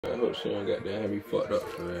I hope she don't got that have me fucked up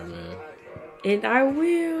for real, man. And I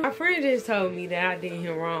will. My friend just told me that I did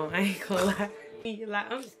him wrong. I ain't gonna lie.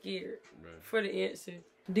 Like, I'm scared for the answer.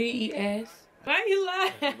 DES. Why you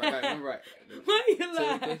lie? I'm right. Why you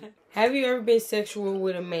lie? Have you ever been sexual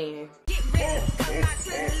with a man?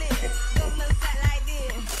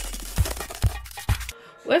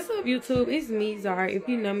 What's up, YouTube? It's me, Zaaaris. If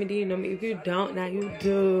you know me, then you know me. If you don't, now you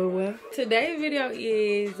do. Today's video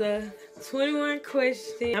is 21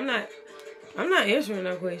 questions. I'm not answering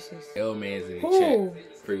no questions. L man's in the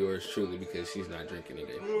chat for yours truly because she's not drinking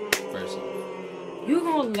today. First off. You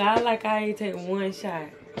gonna lie like I ain't take one shot.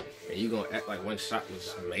 And you gonna act like one shot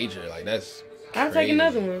was major. Like that's I'll take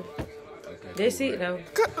another one. Okay, That's it though.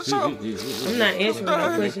 I'm not answering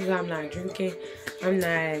no questions. I'm not drinking. I'm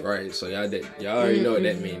not. Right, so y'all already know what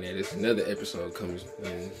that means. And it's another episode comes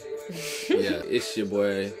in. Yeah, it's your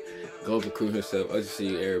boy Go for Crew himself. I'll just see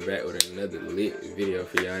you Eric back with another lit video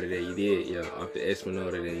for y'all today. You did, yo, off the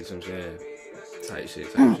Esplanade today, you know what I'm saying? Type shit.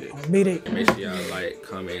 Make sure y'all like,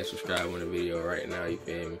 comment, and subscribe on the video right now, you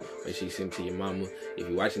feel me? Make sure you send it to your mama. If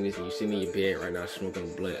you're watching this and you sitting in your bed right now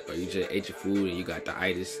smoking a blunt, or you just ate your food and you got the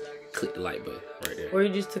itis, click the like button right there. Or you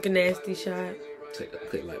just took a nasty shot. Click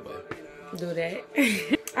the like button. Do that.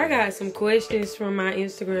 I got some questions from my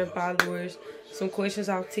Instagram followers, some questions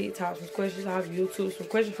off TikTok, some questions off YouTube, some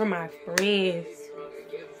questions from my friends.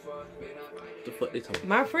 What the fuck they talking about?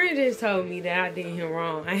 My friend just told me that I did him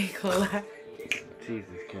wrong. I ain't gonna lie. Jesus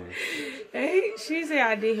Christ. Hey, she said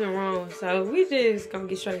I did him wrong, so we just gonna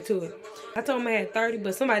get straight to it. I told him I had 30,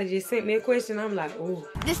 but somebody just sent me a question. I'm like, ooh.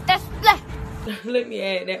 That's black. Let me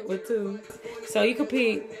add that one too. So you can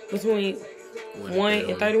pick between 1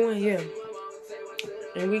 and 31, yeah.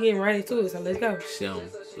 And we getting right into it, so let's go. Shim.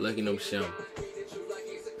 Lucky no shim.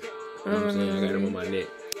 You know what I'm saying? I got them on my neck.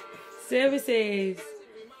 7 says,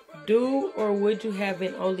 do or would you have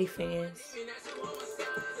an OnlyFans?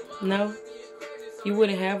 No? You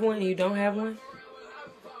wouldn't have one and you don't have one?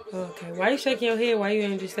 Okay. Why you shaking your head? Why you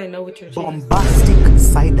ain't just say no with your chest? Bombastic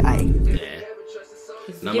side eye. Nah.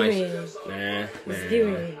 It's Not giving. Nah. It's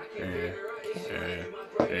giving.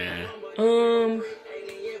 Nah.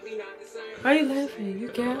 Why you laughing? You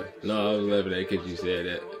can't? No, I was laughing at because you said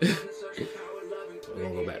that. We're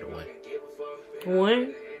gonna go back to 1.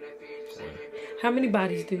 1? How many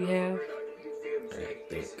bodies do you have? I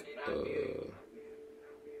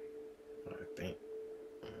think.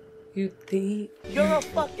 You think? You're a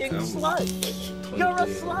fucking slut. You're a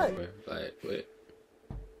slut. Like, what?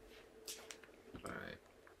 Alright.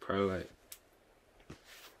 Probably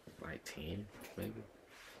like 10, maybe.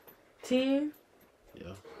 10?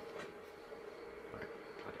 Yeah.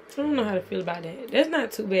 I don't know how to feel about that. That's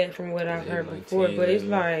not too bad from what I've heard like before, 10, but it's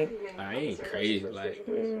like... I ain't crazy, like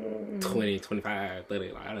 20, 25,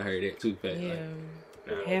 30, like I done heard that too fast. Yeah.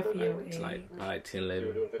 Like, half of your it's age. like 10,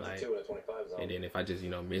 11, like, and then if I just,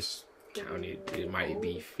 miscount it, it might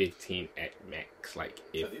be 15 at max, like,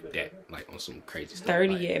 if that, like, on some crazy stuff.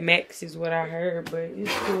 30 like, at max is what I heard, but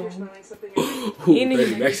it's cool.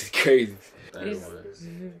 30 max is crazy.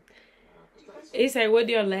 It say, what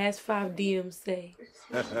do your last 5 DMs say?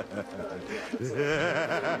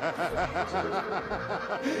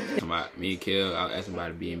 Me and Kel, I asked him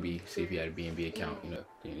about a BNB, see if he had a BNB account, and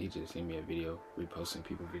he just sent me a video, reposting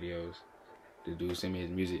people videos. The dude sent me his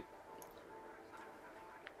music.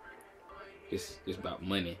 It's about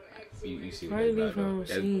money. You see what that's about,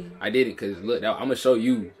 I did it because look, I'm gonna show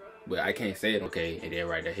you, but I can't say it. Okay, and then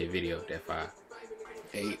right there, hit video, that 5.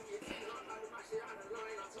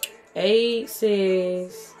 8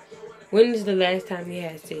 says, when is the last time you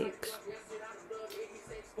had sex?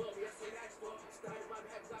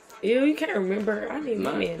 Ew, you can't remember. I need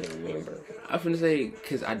my man to remember. I'm finna say,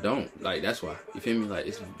 cause I don't. Like, that's why. You feel me? Like,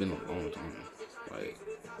 it's been a long time. Like,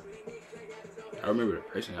 I remember the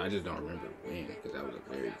person, I just don't remember when, because that was a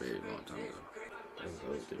very, very long time ago. That was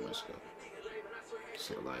over 3 months ago.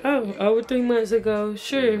 So, like, oh, yeah. Over 3 months ago,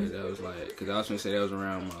 sure. Yeah, that was like, because I was gonna say that was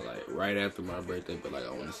around my, like, right after my birthday, but, like, I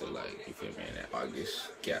want to say, like, you feel me, in that August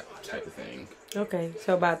gap type of thing. Okay,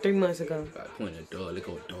 so about 3 months ago. About pointing a dog, look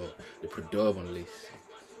at dog. They put dog on the list.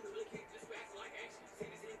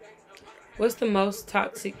 What's the most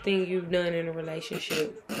toxic thing you've done in a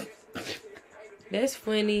relationship? That's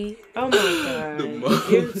funny. Oh my god.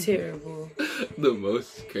 You're terrible. The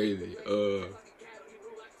most crazy.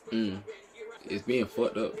 It's being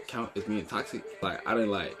fucked up. Count as being toxic. Like, I done,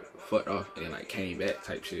 like, fucked off and then, like, came back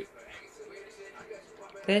type shit.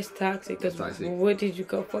 That's toxic. Cause what did you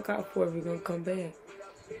go fuck out for if you're gonna come back?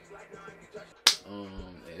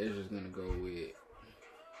 It's just gonna go with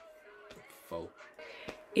 4.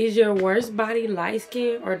 Is your worst body light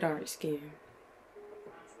skin or dark skin?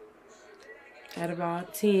 Out of all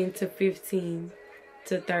 10 to 15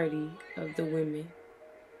 to 30 of the women.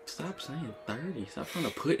 Stop saying 30. Stop trying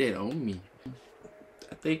to put that on me.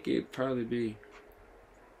 I think it'd probably be...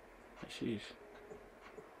 Sheesh.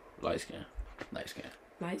 Light skin. Light skin.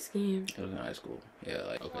 Light skin. It was in high school. Yeah,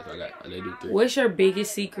 like, okay, so I got, they do 3. What's your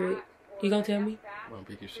biggest secret? You gonna tell me? My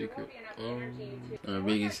biggest secret? My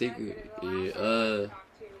biggest secret?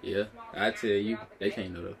 Yeah, I tell you. They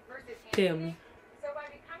can't know though. Tell me.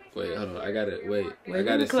 Wait, hold on. I gotta, wait. I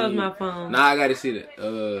gotta close my phone. Nah, I gotta see that.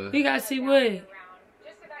 You gotta see what?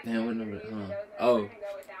 Damn, what number? Oh.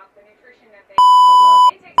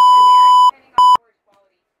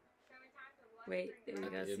 Wait,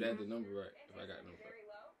 If that's the number right, if I got the number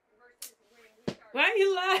right. Why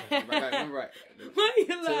you lie? If I got the number right. Why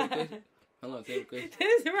you lie? Hold on, tell the question.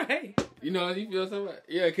 That's right. You know how you feel something?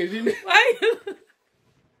 Yeah, cause you know. Why you?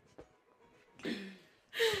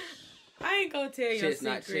 I ain't gonna tell your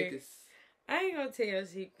secret. I ain't gonna tell your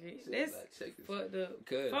secret. That's fucked up.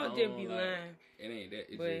 Fuck them be lying. It ain't that.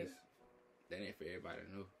 It's just that ain't for everybody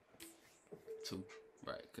to know. 2,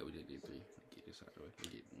 right? Cause we just did 3. Get this out of the way.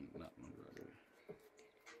 Get not number out of the way.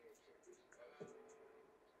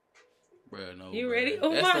 Bruh, no. You bruh. ready?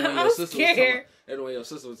 Oh That's my! I'm scared. That's the way your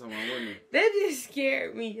sister was talking about women. That just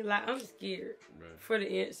scared me. Like I'm scared for the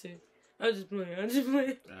answer. I'm just playing. All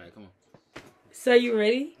right, come on. So you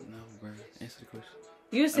ready? No, bro. Answer the question.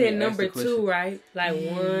 You said number 2, right? Like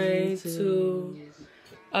 1, 2.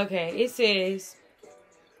 Okay, it says,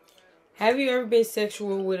 have you ever been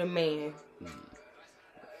sexual with a man?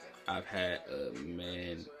 I've had a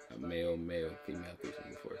male, female threesome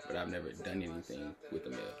before, but I've never done anything with a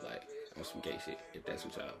male, like on some gay shit, if that's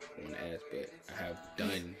what y'all want to ask. But I have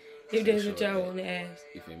done. If that's what y'all want to ask.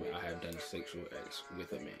 You feel me? I have done sexual acts with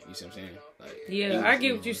a man. You see what I'm saying? Like. Yeah, I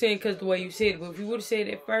get what you're saying because the way you said it. But if you would have said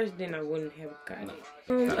it first, then I wouldn't have got it.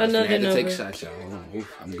 Another number. Take a shot, y'all. Hold on.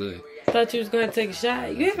 Oof, I'm good. Thought you was gonna take a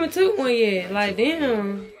shot. You haven't took one yet. Like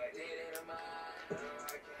damn.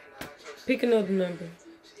 Pick another number.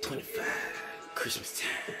 25. Christmas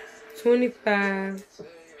time. 25.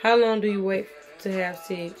 How long do you wait to have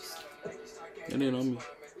sex? It ain't on me.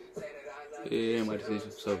 It ain't my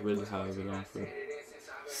decision. So really, however long for.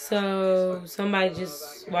 So somebody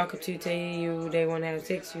just walk up to you, tell you they want to have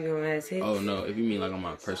sex, you gonna have sex? Oh no, if you mean like on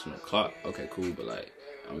my personal clock, okay, cool. But like,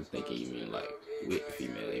 I'm thinking you mean like with a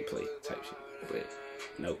female in play type shit. But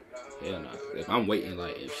no, hell no. If I'm waiting,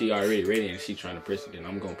 like if she already ready and she trying to press it, then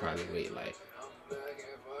I'm gonna probably wait like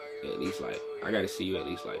at least like I gotta see you at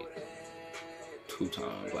least like 2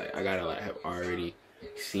 times. Like I gotta like have already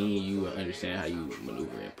seen you and understand how you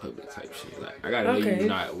maneuver in public type shit. Like I gotta know you're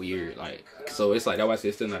not weird. Like so it's like that's why I say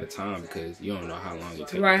it's still not a time because you don't know how long it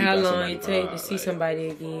takes. Right, how long it take to see somebody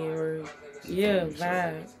again or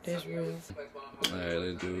vibe. That's real. Alright,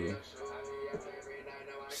 let's do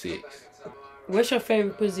 6. What's your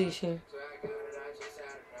favorite position?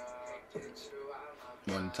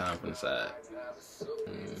 One time from the side.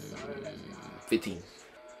 15.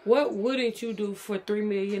 What wouldn't you do for $3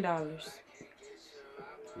 million?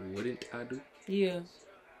 Wouldn't I do? Yeah.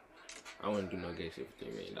 I wouldn't do no gay shit for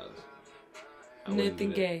 $3 million.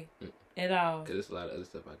 Nothing gay at all. Cause there's a lot of other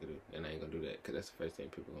stuff I could do, and I ain't gonna do that. Cause that's the first thing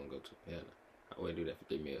people gonna go to. Yeah, no. I wouldn't do that for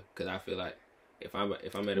 $3 million. Cause I feel like if I'm at a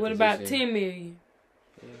position. What about $10 million?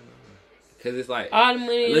 Yeah. Cause it's like all the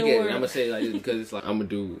money in the world. I'm gonna say it like this because it's like I'm gonna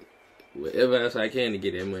do whatever else I can to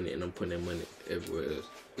get that money, and I'm putting that money everywhere else.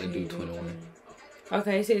 Let's do 21.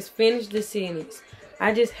 Okay, it says finish the sentence.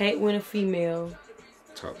 I just hate when a female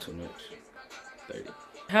talk too much. 30.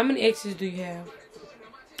 How many exes do you have?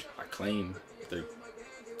 I claim 3.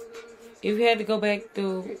 If you had to go back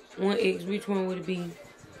to one ex, which one would it be?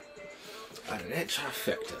 Out of that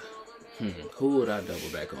trifecta, who would I double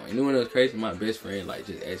back on? You know what was crazy? My best friend like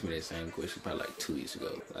just asked me that same question probably like 2 weeks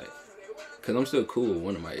ago. Like, cause I'm still cool with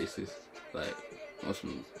one of my exes. Like, on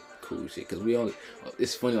some cool shit. Cause we only,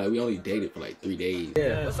 it's funny, like we only dated for like 3 days.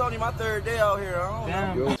 Yeah. It's only my 3rd day out here.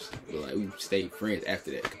 I don't know. But like we stayed friends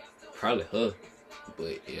after that. Probably her.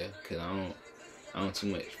 But yeah, cause I don't too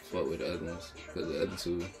much fuck with the other ones. Cause the other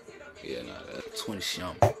 2, yeah, nah, 20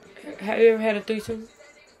 shum. Have you ever had a threesome?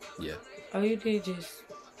 Yeah. Oh, you did just.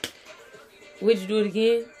 Would you do it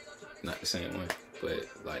again? Not the same one, but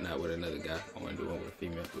like not with another guy. I want to do one with a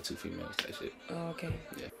female, with 2 females, that shit. Oh, okay.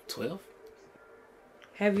 Yeah. 12?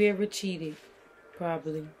 Have you ever cheated?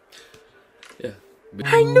 Probably. Yeah.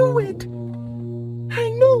 I knew it. I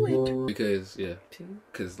knew it. Because, yeah.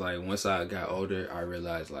 Because, like, once I got older, I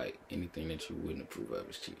realized, like, anything that you wouldn't approve of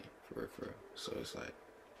is cheating. For real. So, it's like,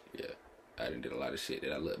 yeah. I done did a lot of shit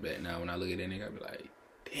that I look back now. When I look at that nigga, I be like,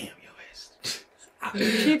 damn, your ass. I be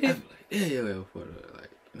like, damn, your ass.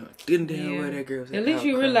 Like, you know, good and damn well that girl was at least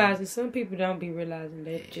you realizing. Some people don't be realizing.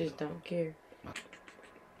 They just don't care.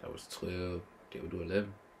 That was 12. Did we do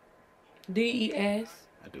 11? DES?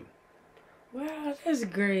 I do. Wow, that's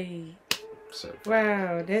great. Certified.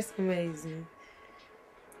 Wow, that's amazing.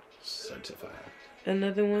 Certified.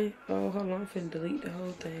 Another one? Oh, hold on. I'm finna delete the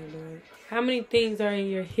whole thing, bro. How many things are in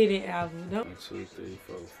your hidden album? No? 1, 2, 3,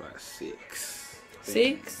 4, 5, 6.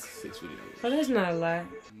 6? 6 videos. Oh, that's not a lot.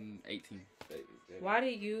 18. Why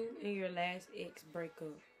did you and your last ex break up?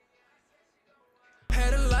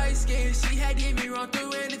 Had a light skin, she had get me wrong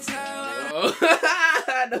through in the tower.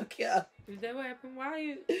 Oh, no cap. Is that what happened? Why are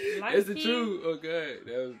you light That's the skin? truth. Oh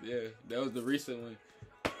god, that was the recent one.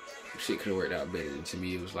 Shit could have worked out better. To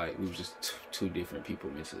me, it was like we was just two different people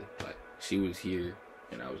mentally. Like she was here,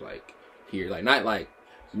 and I was like here. Like not like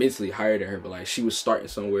mentally higher than her, but like she was starting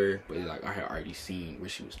somewhere. But like I had already seen where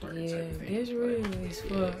she was starting. Yeah, type of thing. it's real as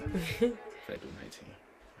fuck. I do 19,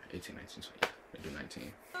 18, 19, 20. I do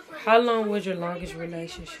 19. How long was your longest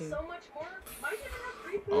relationship?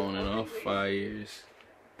 On and off 5 years,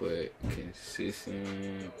 but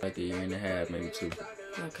consistent like a year and a half, maybe 2.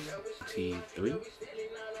 Okay. T3.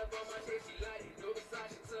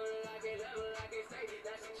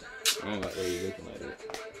 I don't like the way you're looking like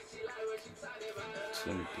that.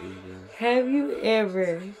 23, bro.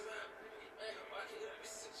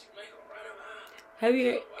 Have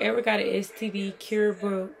you ever got an STD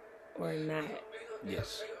curable or not?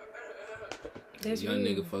 Yes. That's young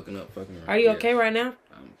weird. nigga fucking around. Are you okay right now?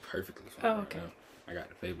 I'm perfectly fine. Oh, okay. Right now. I got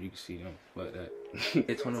the paper. You can see them. Like that.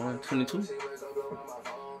 At 21, 22.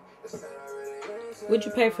 Would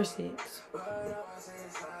you pay for sex?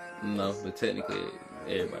 No, but technically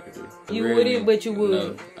everybody do. You wouldn't, but you would.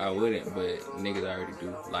 No, I wouldn't, but niggas already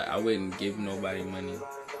do. Like I wouldn't give nobody money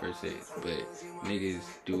per se, but niggas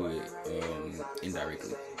do it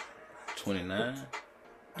indirectly. 29.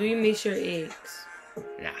 Do you miss your ex?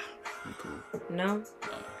 Nah, I'm cool. No?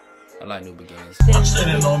 I like new beginnings. I'm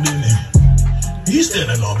standing on business. He's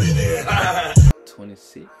standing on business.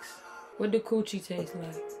 26. What do coochie taste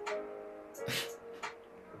like?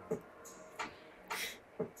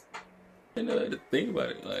 You know, to think about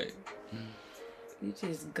it, like You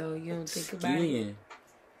just go. You don't think about it.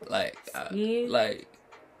 Like Skin? like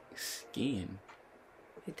skin.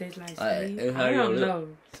 It tastes like Like, skin. and how I you don't look. know.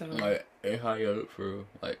 So Like and how you look for real.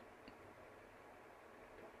 Like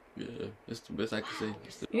yeah, that's the best I can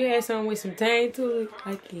say. you had something with some tang to it,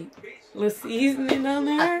 like it, little seasoning on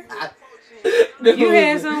there. You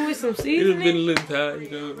had something with some It has been a seasoning. little time, you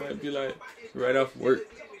know. It might be like right off work.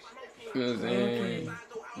 You know what I'm saying? Okay.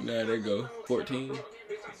 You know how they go. 14.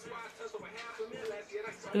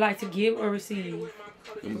 Like to give or receive.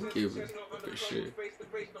 I'm a giver for sure.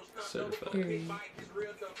 Certified. Period.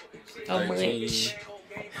 How 13. much?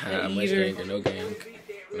 How much eater. gang? No gang.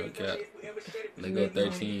 No cap. They go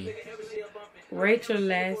 13. Rate your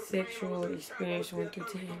last sexual experience 1 through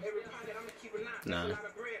 10. Nah.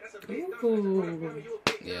 Ooh.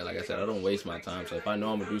 Yeah, like I said, I don't waste my time. So if I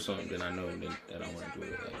know I'm gonna do something, then I know that I want to do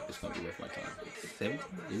it. Like it's gonna be worth my time. 17?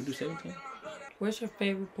 Did you do 17? What's your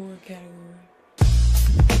favorite porn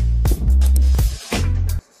category?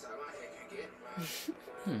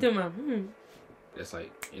 That's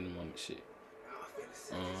like in the moment shit.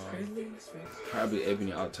 Really? Probably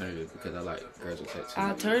Ebony Alternative because I like girls with tattoos.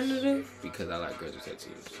 Alternative? Because I like girls with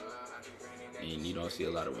tattoos. And you don't see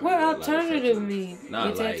a lot of women. What with a lot of alternative tattoos. mean? Not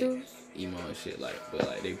With like tattoos? emo and shit, like, but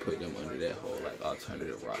like they put them under that whole like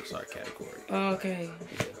alternative rock star category. Oh, okay.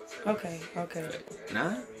 Yeah. Okay. But,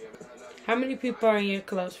 nah, How many people are in your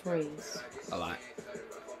close friends? a lot.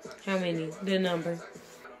 How many? The number?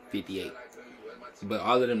 58. But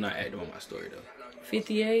all of them not active on my story though.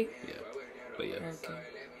 58? Yeah. But yeah. Okay.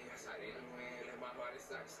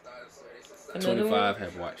 Another 25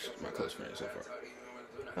 have watched my close friends so far.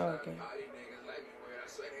 Oh, okay.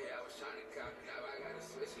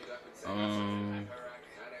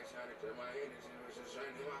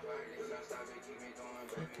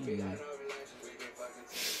 Yeah.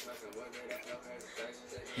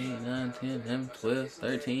 8, 9, 10, 11, 12,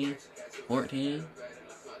 13, 14,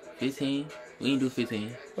 15. We ain't do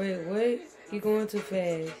 15. Wait, what? You going too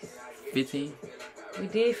fast. 15, We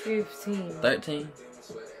did 15. 13,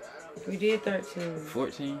 We did 13.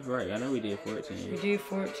 14. Right, I know we did 14. We did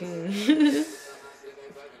 14.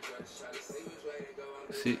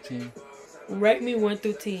 16. Rate me 1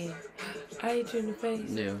 through 10. I hit you in the face.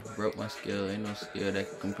 Yeah, broke my scale. Ain't no scale that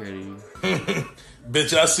can compare to you.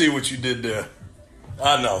 Bitch, I see what you did there.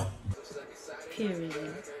 I know. Period.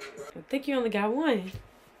 I think you only got 1.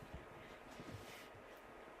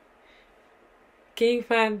 Can you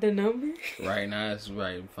find the number? Right now, it's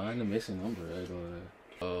right. Find the missing number.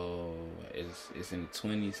 it's in the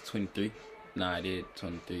 20s, 23. Nah, I did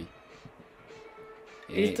 23.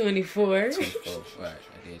 It's 24. 24, right.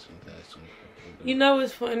 I did 25, 24. You know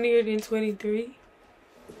what's funnier than 23?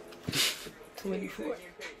 24.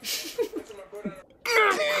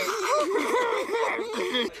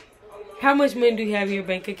 How much money do you have in your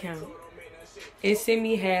bank account? And send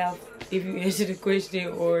me half if you answer the question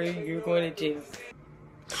or you're going to jail.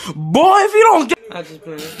 Boy, if you don't get... I'll just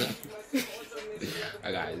play.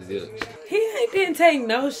 I got zips. He didn't take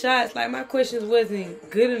no shots. Like, my questions wasn't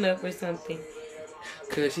good enough or something.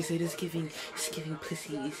 Cause she said it's giving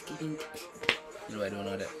pussy, it's giving... You know I don't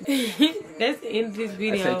know that. That's the end of this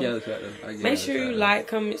video. Make sure you like,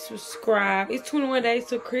 comment, subscribe. It's 21 days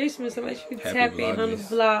till Christmas, so make sure you tap in on the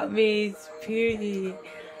Vlogmas, period.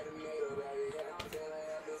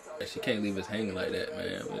 She can't leave us hanging like that,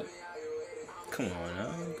 man. But come on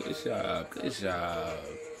now. Good job. Good job.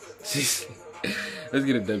 Let's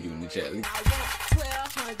get a W in the chat.